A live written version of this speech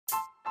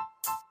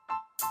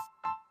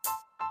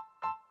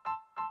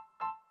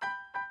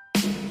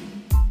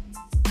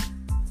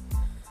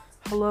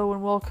Hello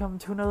and welcome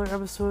to another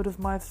episode of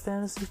my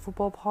fantasy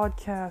football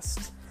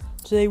podcast.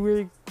 Today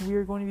we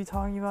are going to be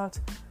talking about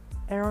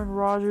Aaron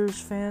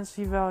Rodgers'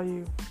 fantasy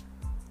value.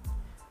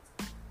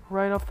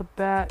 Right off the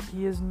bat,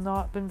 he has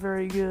not been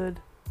very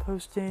good,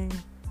 posting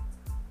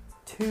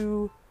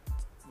three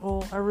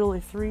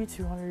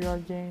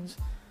 200-yard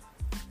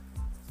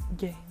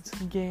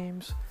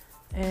games,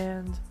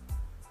 and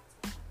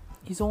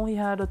he's only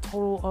had a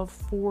total of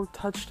 4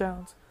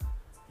 touchdowns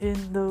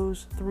in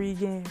those 3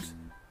 games.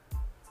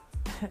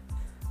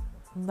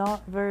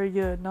 Not very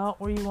good. Not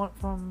what you want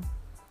from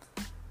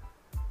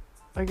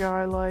a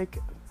guy like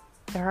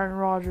Aaron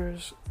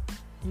Rodgers.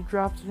 You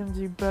drafted him to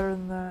do better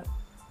than that.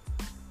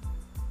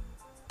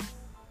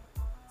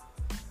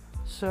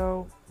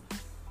 So,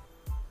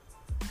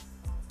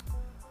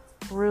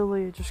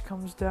 really, it just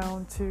comes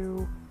down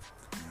to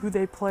who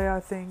they play, I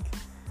think.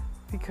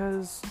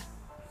 Because,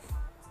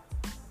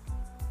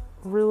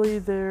 really,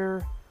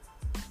 their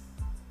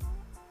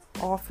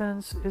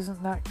offense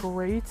isn't that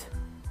great.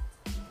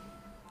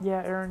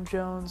 Yeah, Aaron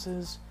Jones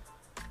is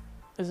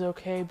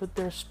okay, but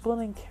they're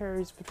splitting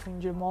carries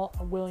between Jamal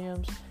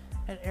Williams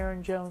and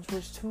Aaron Jones,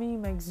 which to me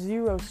makes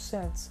 0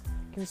 sense,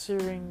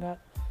 considering that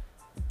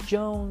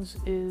Jones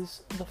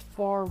is the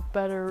far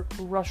better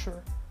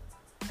rusher,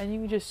 and you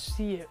can just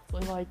see it.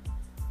 Like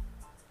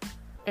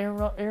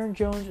Aaron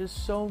Jones is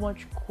so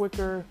much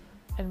quicker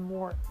and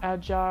more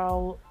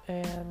agile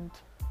and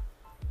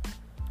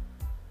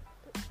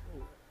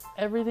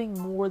everything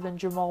more than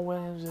Jamal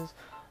Williams is.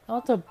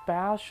 Not to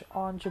bash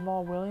on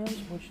Jamal Williams,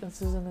 which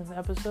this isn't an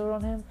episode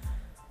on him,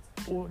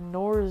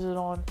 nor is it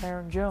on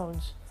Aaron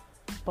Jones,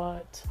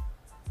 but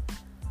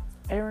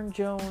Aaron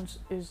Jones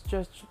is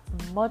just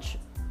much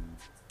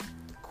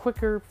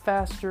quicker,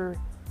 faster,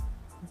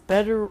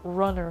 better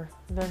runner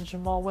than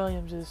Jamal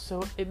Williams is.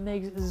 So it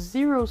makes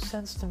 0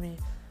 sense to me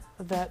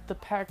that the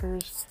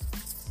Packers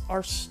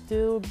are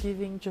still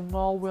giving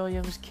Jamal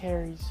Williams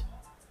carries.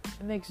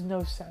 It makes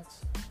no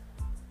sense.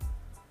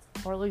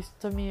 Or at least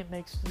to me, it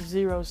makes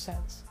 0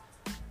 sense.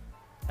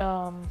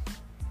 But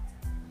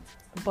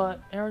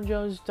Aaron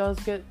Jones does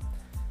get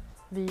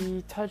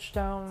the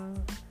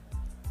touchdown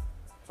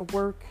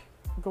work,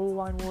 goal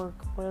line work,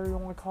 whatever you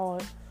want to call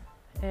it.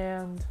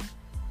 And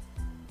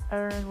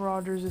Aaron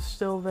Rodgers is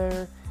still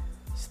there.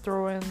 He's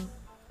throwing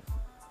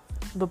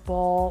the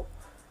ball.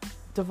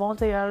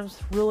 Davante Adams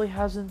really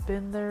hasn't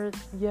been there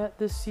yet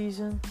this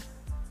season.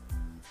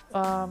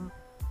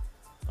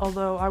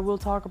 Although I will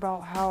talk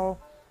about how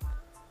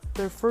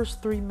their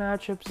first 3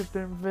 matchups have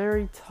been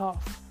very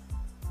tough,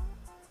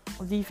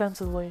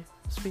 defensively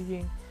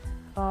speaking.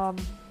 And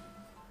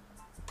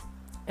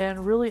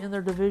really in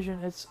their division,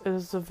 it's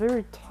a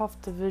very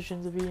tough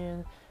division to be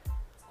in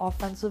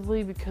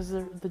offensively because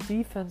the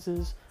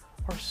defenses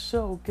are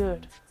so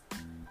good.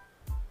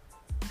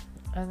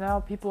 And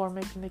now people are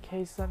making the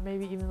case that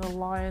maybe even the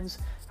Lions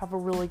have a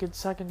really good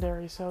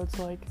secondary. So it's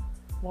like,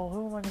 well,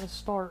 who am I going to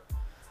start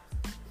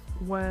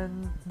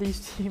when these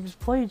teams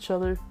play each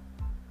other?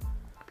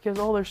 Because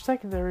all their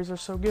secondaries are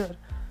so good.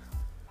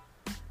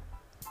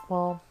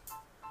 Well,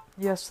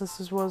 yes,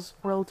 was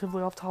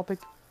relatively off topic.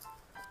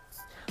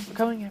 But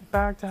coming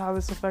back to how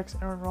this affects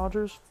Aaron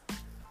Rodgers,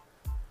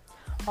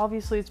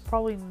 obviously it's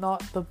probably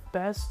not the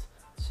best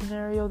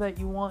scenario that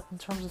you want in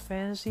terms of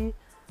fantasy.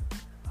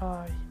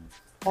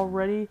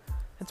 Already,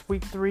 it's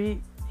week 3.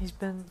 He's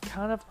been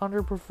kind of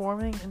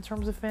underperforming in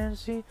terms of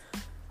fantasy.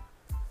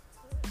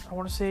 I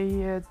want to say he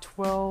had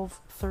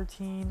 12,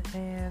 13,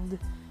 and...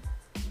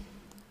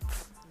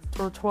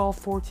 or 12,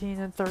 14,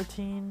 and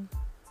 13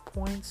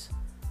 points,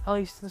 at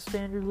least in the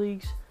standard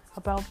leagues.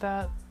 About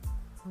that.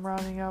 I'm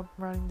rounding up,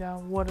 rounding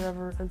down,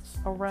 whatever. It's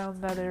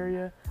around that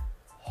area.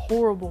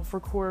 Horrible for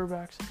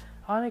quarterbacks.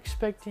 I'm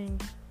expecting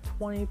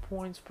 20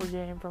 points per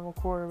game from a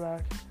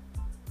quarterback.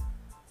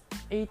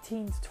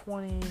 18 to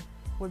 20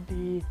 would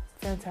be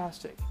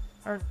fantastic.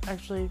 Or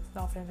actually,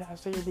 not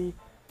fantastic. It'd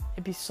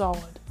be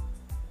solid.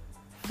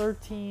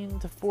 13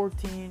 to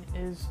 14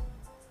 is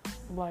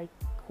like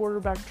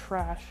quarterback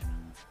trash.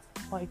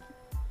 Like,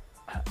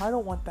 I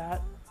don't want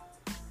that.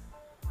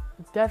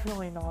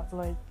 Definitely not.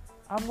 Like,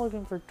 I'm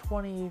looking for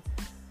 20,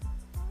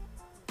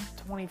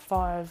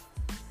 25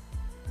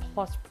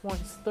 plus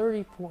points.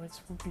 30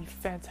 points would be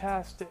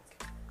fantastic.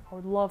 I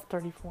would love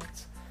 30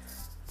 points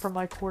from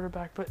my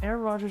quarterback. But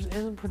Aaron Rodgers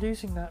isn't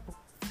producing that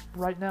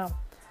right now.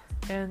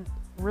 And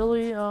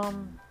really,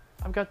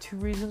 I've got 2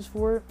 reasons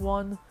for it.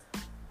 One,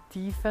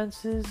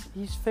 defenses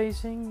he's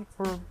facing,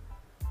 or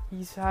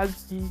he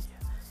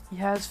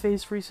has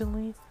faced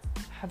recently,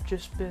 have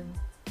just been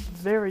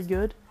very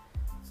good.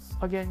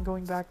 Again,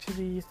 going back to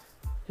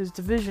his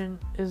division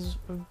is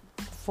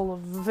full of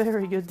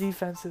very good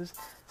defenses.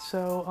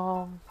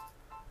 So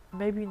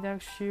maybe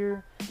next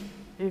year,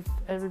 if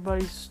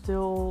everybody's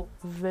still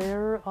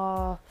there,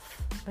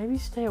 maybe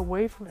stay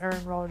away from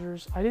Aaron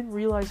Rodgers. I didn't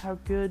realize how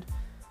good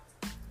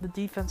the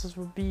defenses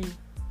would be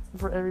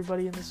for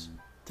everybody in this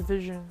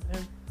division.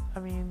 I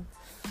mean,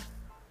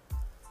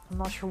 I'm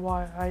not sure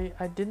why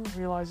I didn't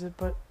realize it,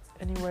 but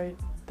anyway,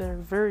 they're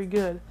very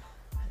good.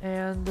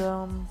 And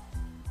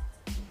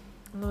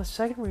And the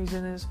second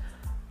reason is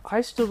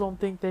I still don't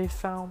think they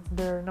found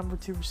their number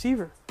 2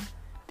 receiver.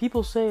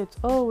 People say it's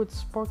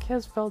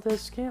Marquez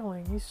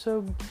Valdes-Scantling. He's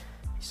so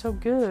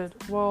good.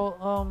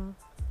 Well,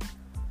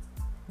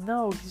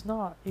 no, he's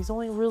not. He's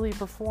only really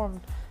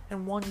performed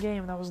in one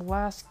game. That was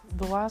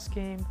the last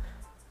game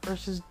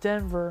versus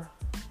Denver,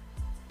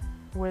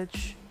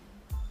 which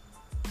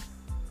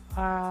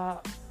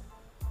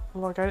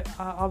look,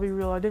 I'll be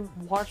real. I didn't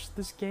watch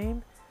this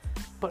game,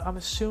 but I'm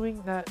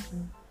assuming that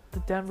the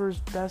Denver's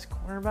best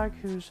cornerback,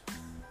 who's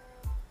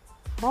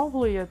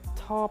probably a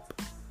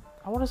top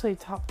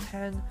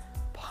 10,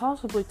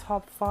 possibly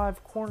top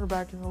 5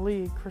 cornerback in the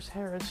league, Chris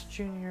Harris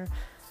Jr.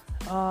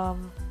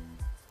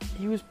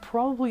 He was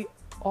probably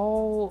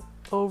all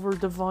over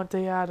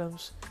Davante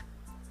Adams.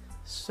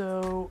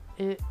 So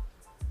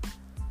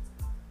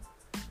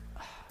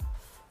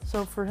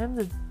for him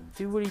to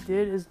do what he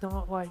did is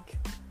not like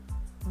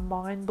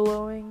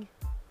mind-blowing.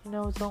 You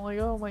know, it's not like,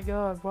 oh my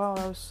god, wow,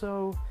 that was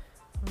so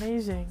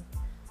amazing.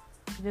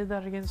 He did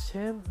that against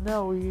him?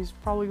 No, he's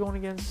probably going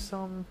against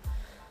some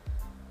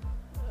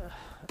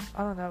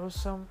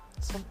some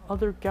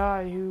other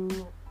guy who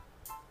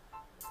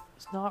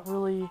is not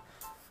really,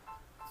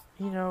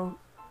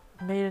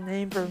 made a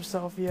name for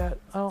himself yet.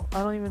 I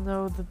don't even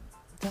know the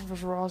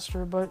Denver's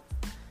roster, but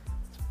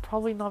it's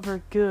probably not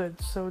very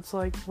good. So it's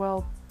like,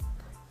 well,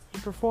 he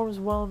performs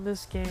well in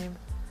this game,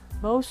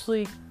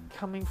 mostly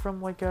coming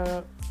from like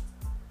a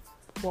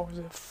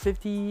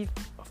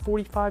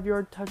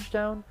 45-yard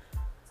touchdown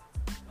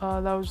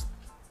that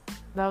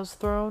was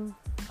thrown.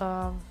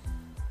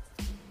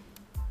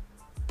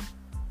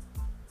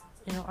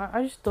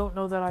 I just don't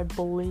know that I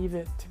believe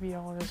it, to be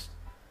honest.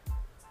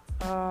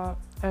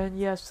 And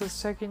yes, the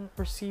second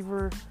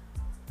receiver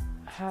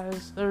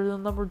the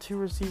number 2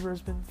 receiver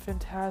has been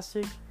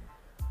fantastic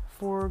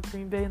for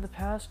Green Bay in the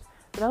past.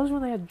 But that was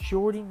when they had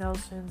Jordy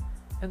Nelson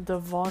and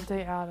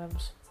Davante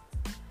Adams.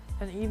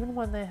 And even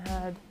when they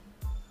had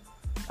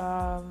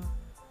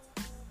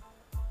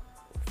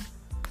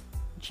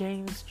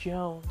James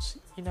Jones,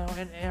 and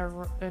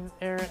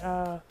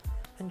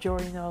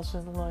Jordy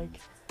Nelson, like,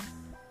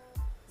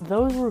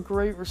 those were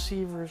great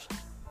receivers.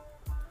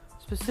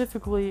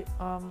 Specifically,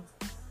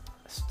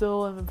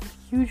 still am a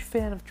huge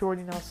fan of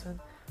Jordy Nelson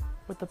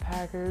with the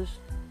Packers.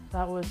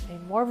 That was a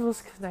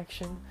marvelous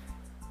connection.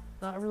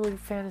 Not really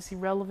fantasy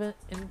relevant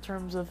in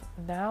terms of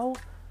now,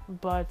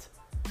 but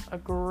a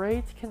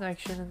great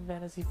connection in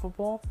fantasy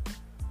football.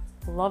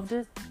 Loved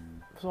it.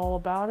 Was all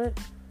about it.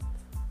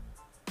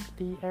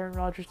 The Aaron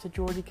Rodgers to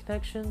Jordy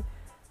connection.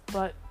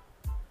 But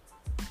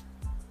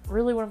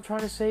really what I'm trying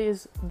to say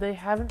is they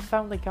haven't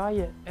found the guy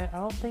yet. And I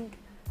don't think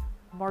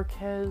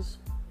Marquez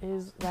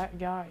is that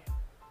guy.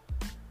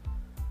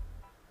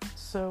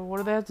 So what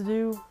do they have to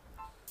do?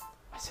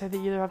 I said they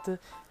either have to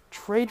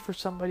trade for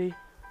somebody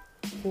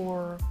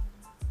or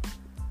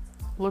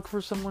look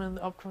for someone in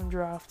the upcoming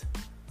draft.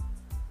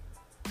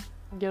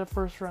 Get a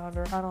first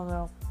rounder. I don't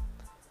know.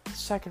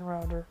 Second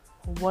rounder.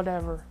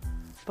 Whatever.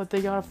 But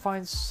they gotta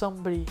find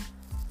somebody.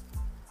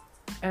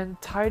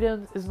 And tight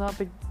end is not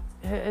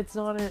it's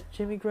not it.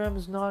 Jimmy Graham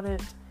is not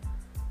it.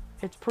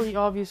 It's pretty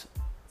obvious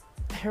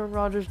Aaron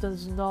Rodgers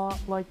does not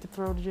like to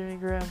throw to Jimmy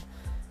Graham.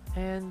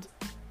 And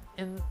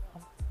in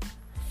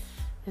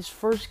his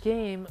first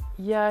game,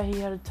 yeah, he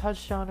had a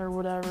touchdown or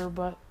whatever,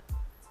 but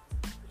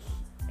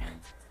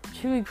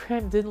Jimmy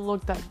Graham didn't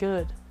look that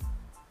good.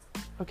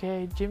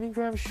 Okay, Jimmy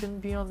Graham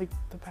shouldn't be on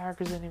the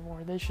Packers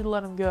anymore. They should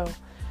let him go.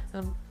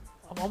 And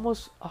I'm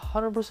almost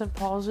 100%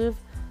 positive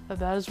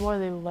that is why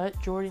they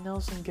let Jordy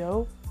Nelson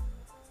go.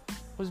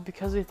 Was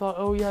because they thought,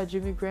 oh yeah,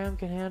 Jimmy Graham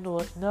can handle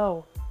it.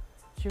 No,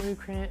 Jimmy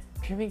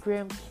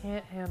Graham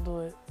can't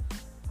handle it.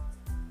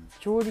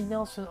 Jordy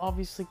Nelson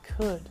obviously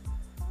could.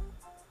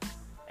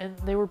 And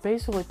they were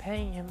basically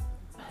paying him.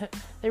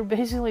 They were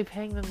basically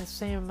paying them the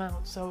same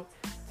amount. So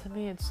to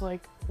me, it's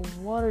like,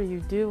 what are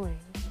you doing?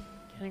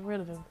 Getting rid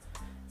of him.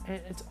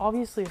 And it's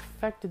obviously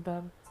affected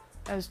them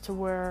as to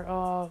where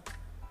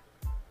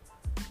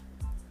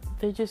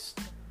they just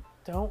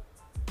don't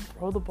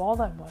throw the ball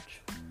that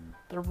much.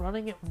 They're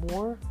running it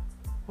more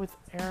with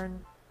Aaron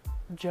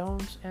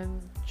Jones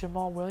and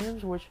Jamal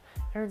Williams, which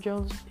Aaron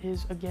Jones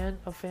is, again,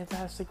 a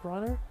fantastic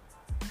runner,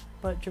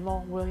 but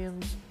Jamal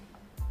Williams,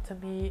 to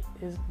me,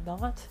 is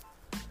not.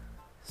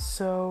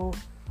 So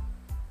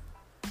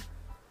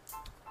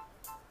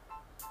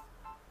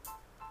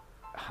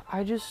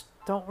I just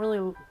don't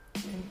really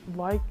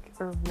like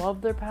or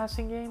love their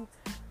passing game.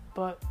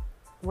 But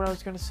what I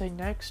was going to say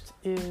next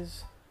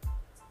is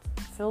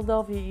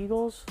Philadelphia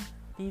Eagles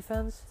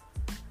defense.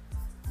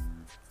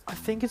 I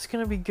think it's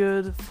going to be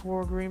good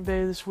for Green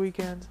Bay this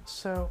weekend.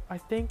 So I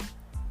think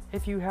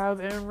if you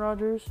have Aaron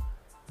Rodgers,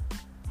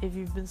 if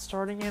you've been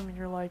starting him and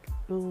you're like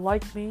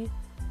me,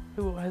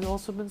 who has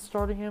also been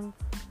starting him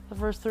the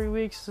first 3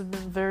 weeks, has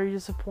been very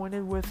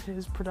disappointed with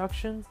his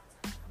production,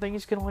 I think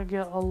he's going to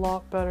get a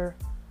lot better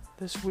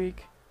this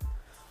week.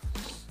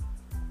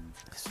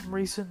 Some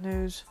recent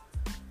news.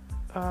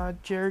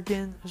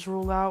 Jerrigan is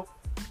ruled out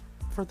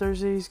for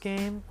Thursday's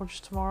game, which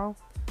is tomorrow,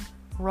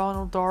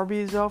 Ronald Darby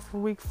is out for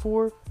week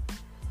 4,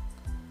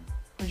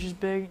 which is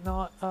big.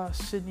 Not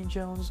Sidney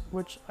Jones,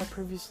 which I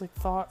previously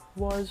thought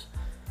was.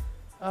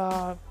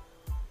 But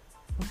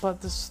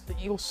the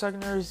Eagles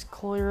secondary is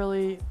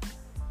clearly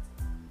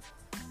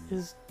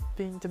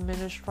being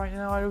diminished right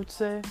now, I would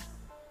say.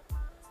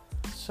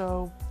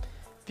 So,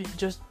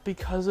 just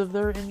because of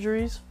their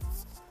injuries.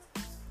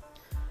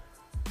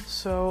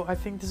 So I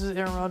think this is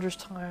Aaron Rodgers'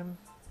 time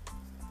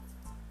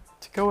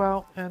to go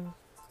out and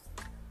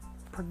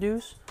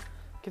produce,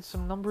 get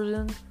some numbers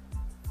in,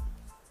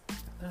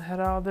 and head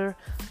out of there.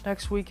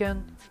 Next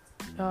weekend,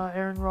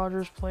 Aaron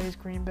Rodgers plays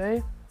Green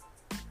Bay.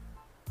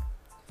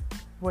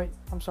 Wait,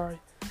 I'm sorry.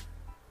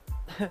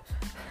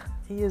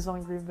 He is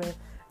on Green Bay.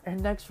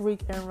 And next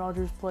week, Aaron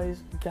Rodgers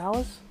plays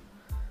Dallas,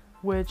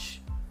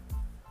 which,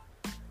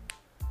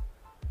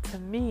 to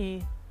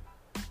me,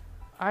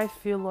 I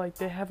feel like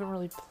they haven't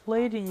really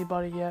played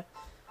anybody yet,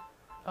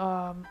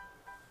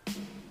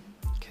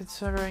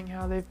 considering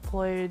how they've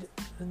played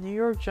the New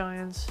York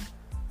Giants,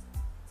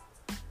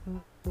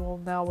 well,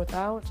 now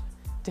without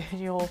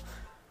Daniel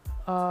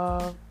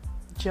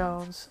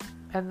Jones,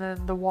 and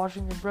then the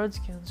Washington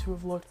Redskins, who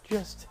have looked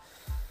just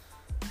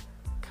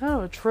kind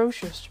of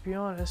atrocious, to be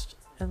honest.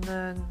 And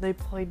then they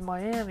played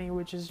Miami,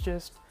 which is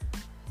just,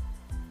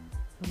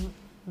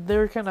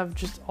 they're kind of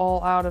just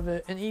all out of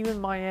it. And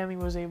even Miami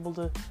was able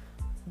to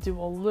do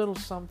a little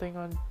something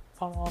on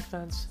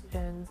offense,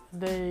 and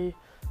they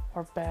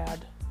are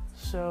bad.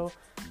 So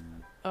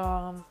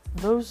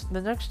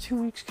the next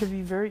 2 weeks could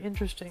be very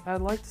interesting.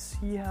 I'd like to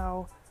see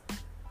how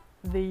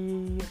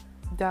the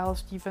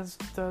Dallas defense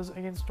does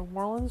against New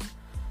Orleans,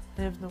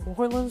 and if New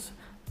Orleans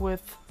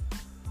with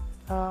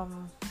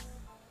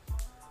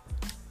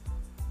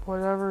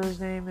whatever his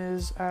name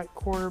is at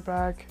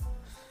quarterback,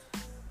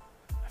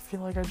 I feel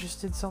like I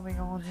just did something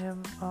on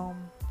him.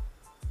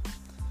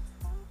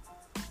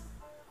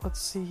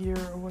 Let's see here.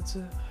 What's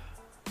it?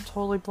 I'm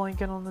totally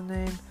blanking on the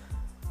name.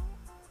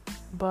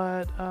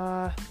 But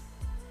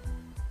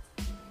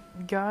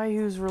guy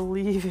who's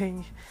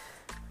relieving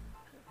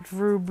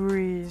Drew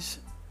Brees.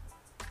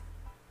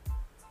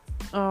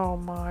 Oh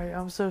my,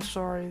 I'm so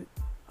sorry.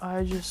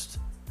 I just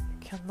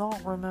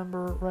cannot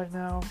remember right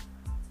now.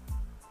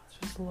 Let's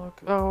just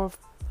look. Oh, if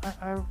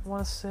I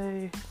want to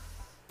say.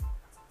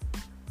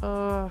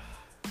 Oh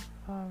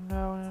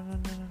no.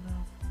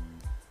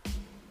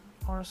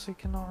 Honestly,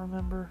 cannot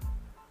remember.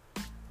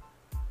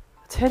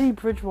 Teddy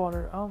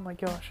Bridgewater. Oh my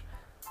gosh,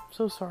 I'm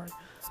so sorry.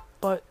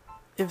 But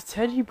if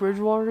Teddy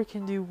Bridgewater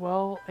can do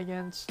well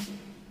against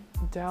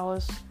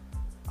Dallas,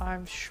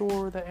 I'm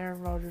sure that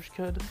Aaron Rodgers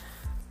could,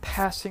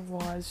 passing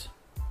wise.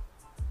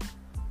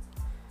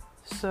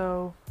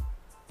 So,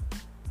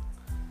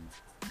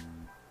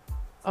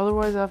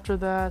 otherwise after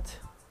that,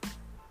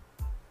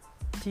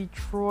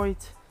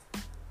 Detroit,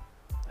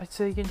 I'd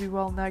say he can do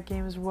well in that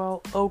game as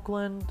well.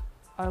 Oakland,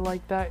 I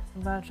like that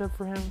matchup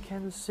for him.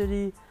 Kansas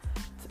City,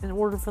 in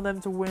order for them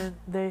to win,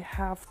 they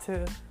have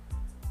to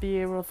be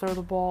able to throw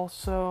the ball.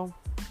 So,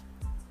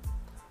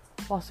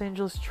 Los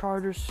Angeles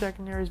Chargers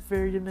secondary is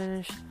very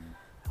diminished.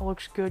 It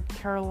looks good.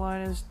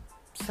 Carolina's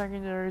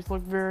secondaries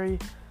look very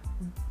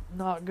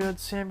not good.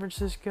 San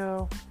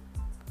Francisco,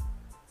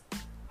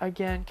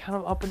 again, kind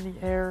of up in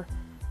the air.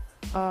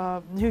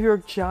 New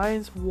York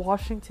Giants,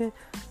 Washington,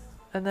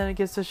 and then it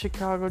gets to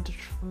Chicago,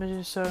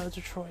 Minnesota,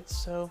 Detroit.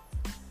 So,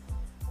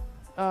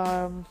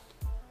 I'd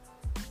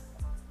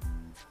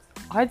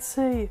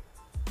say,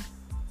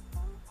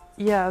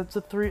 yeah,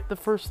 the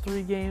first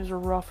 3 games are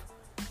rough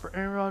for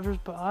Aaron Rodgers,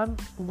 but I'm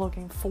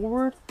looking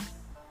forward,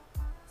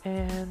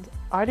 and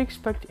I'd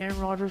expect Aaron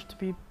Rodgers to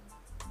be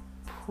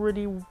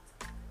pretty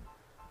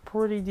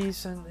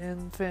decent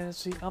in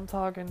fantasy. I'm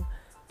talking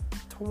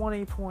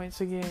 20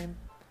 points a game,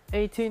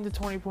 18 to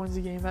 20 points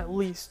a game at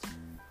least.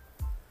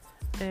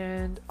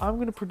 And I'm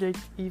going to predict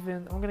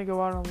I'm going to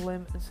go out on a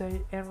limb and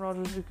say Aaron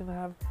Rodgers is going to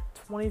have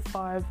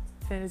 25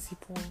 fantasy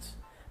points.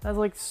 That's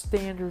like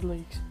standard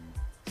leagues.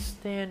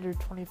 Standard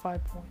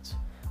 25 points.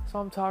 So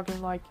I'm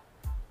talking like,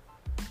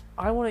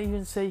 I want to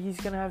even say he's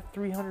going to have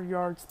 300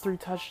 yards, 3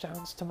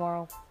 touchdowns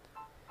tomorrow.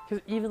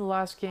 Because even the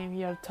last game,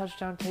 he had a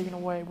touchdown taken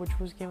away, which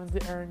was given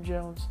to Aaron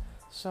Jones.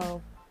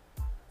 So,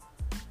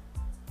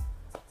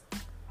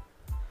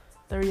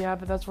 there you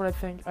have it. That's what I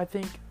think. I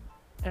think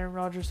Aaron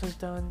Rodgers has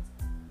done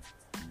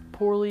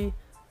poorly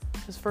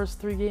his first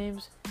 3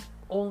 games,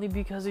 only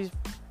because he's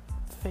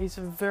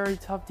facing very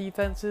tough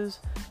defenses.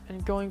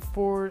 And going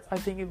forward, I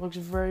think it looks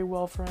very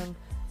well for him,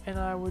 and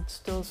I would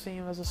still see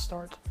him as a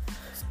start.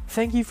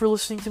 Thank you for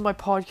listening to my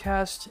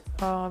podcast.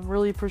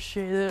 Really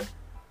appreciate it.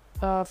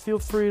 Feel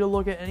free to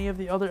look at any of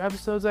the other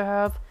episodes I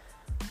have.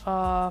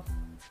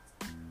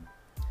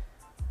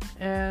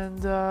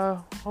 And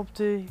hope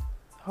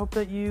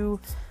that you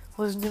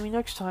listen to me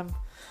next time.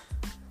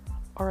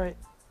 Alright.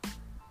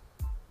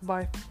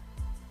 Bye.